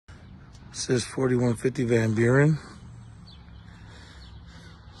This is 4150 Van Buren.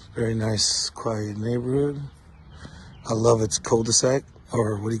 Very nice, quiet neighborhood. I love its cul-de-sac,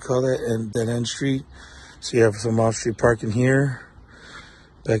 or what do you call that? And that end street. So you have some off-street parking here.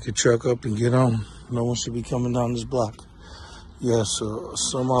 Back your truck up and get on. No one should be coming down this block. Yeah, so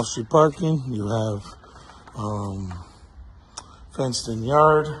some off-street parking. You have fenced-in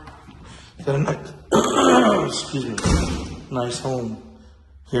yard. Got a nice, excuse me, nice home.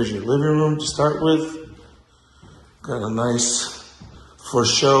 Here's your living room to start with. Got a nice, for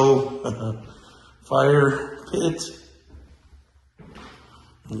show, fire pit.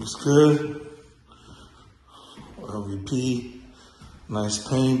 Looks good. LVP, nice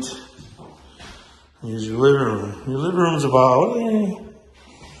paint. Here's your living room. Your living room's about,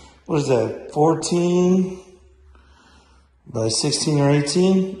 what is that, 14 by 16 or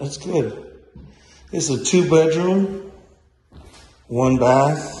 18? That's good. It's a 2-bedroom,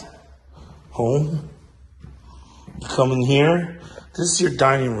 1-bath home. You come in here. This is your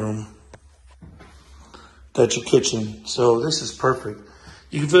dining room. That's your kitchen. So this is perfect.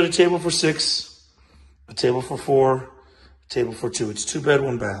 You can fit a table for 6, a table for 4, a table for 2. It's 2-bed,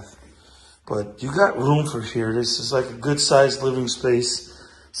 1-bath. But you got room for here. This is like a good sized living space.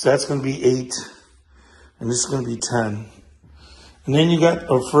 So that's going to be 8. And this is going to be 10. And then you got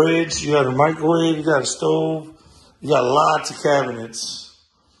a fridge, you got a microwave, you got a stove, you got lots of cabinets.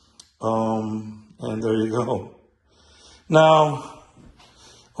 And there you go. Now,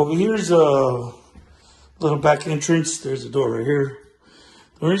 over here's a little back entrance. There's a door right here.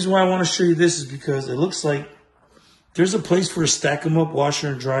 The reason why I want to show you this is because it looks like there's a place for a stack 'em up washer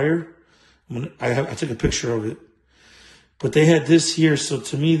and dryer. I took a picture of it. But they had this here, so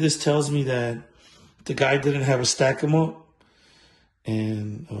to me this tells me that the guy didn't have a stack 'em up.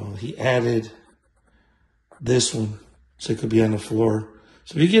 And he added this one, so it could be on the floor.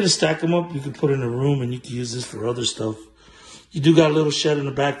 So if you get a stack 'em up, you can put it in a room, and you can use this for other stuff. You do got a little shed in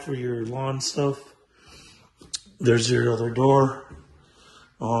the back for your lawn stuff. There's your other door.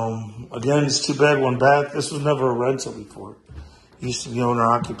 Again, it's 2-bed, 1-bath. This was never a rental before. It used to be owner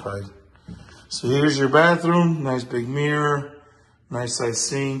occupied. So here's your bathroom. Nice big mirror. Nice size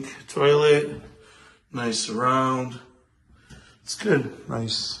sink, toilet. Nice surround. It's good,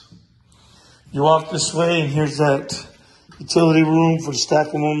 nice. You walk this way, and here's that utility room for the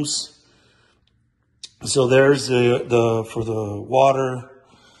stack 'em ups. So there's the for the water.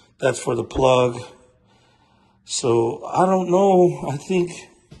 That's for the plug. So I don't know. I think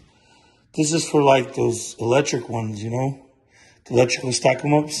this is for like those electric ones, you know, the electrical stack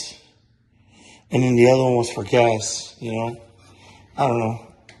 'em ups. And then the other one was for gas, you know. I don't know.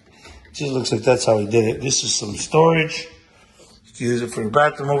 It just looks like that's how he did it. This is some storage. You can use it for your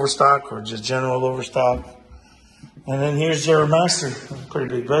bathroom overstock or just general overstock. And then here's your master. Pretty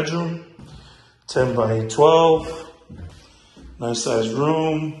big bedroom. 10 by 12. Nice size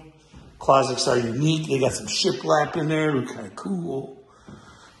room. Closets are unique. They got some shiplap in there. Look kind of cool.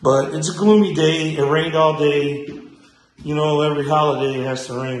 But it's a gloomy day. It rained all day. You know, every holiday it has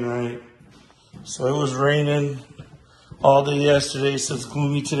to rain, right? So it was raining all day yesterday, so it's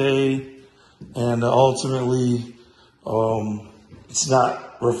gloomy today. And ultimately, it's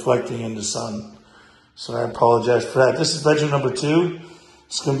not reflecting in the sun. So I apologize for that. This is bedroom number 2.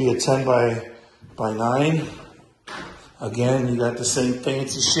 It's going to be a 10 by 9. Again, you got the same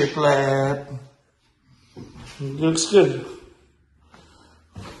fancy shiplap. It looks good.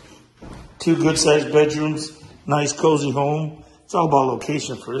 2 good-sized bedrooms. Nice, cozy home. It's all about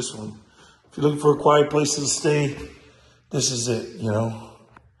location for this one. If you're looking for a quiet place to stay, this is it, you know.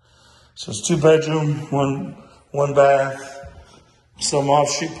 So it's 2-bedroom, 1 bath. Some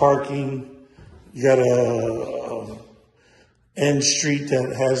off-street parking. You got a end street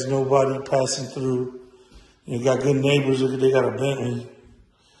that has nobody passing through. You got good neighbors. They got a Bentley.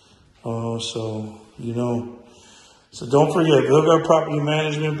 So, you know. So don't forget, Good Property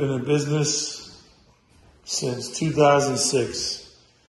Management been in business since 2006.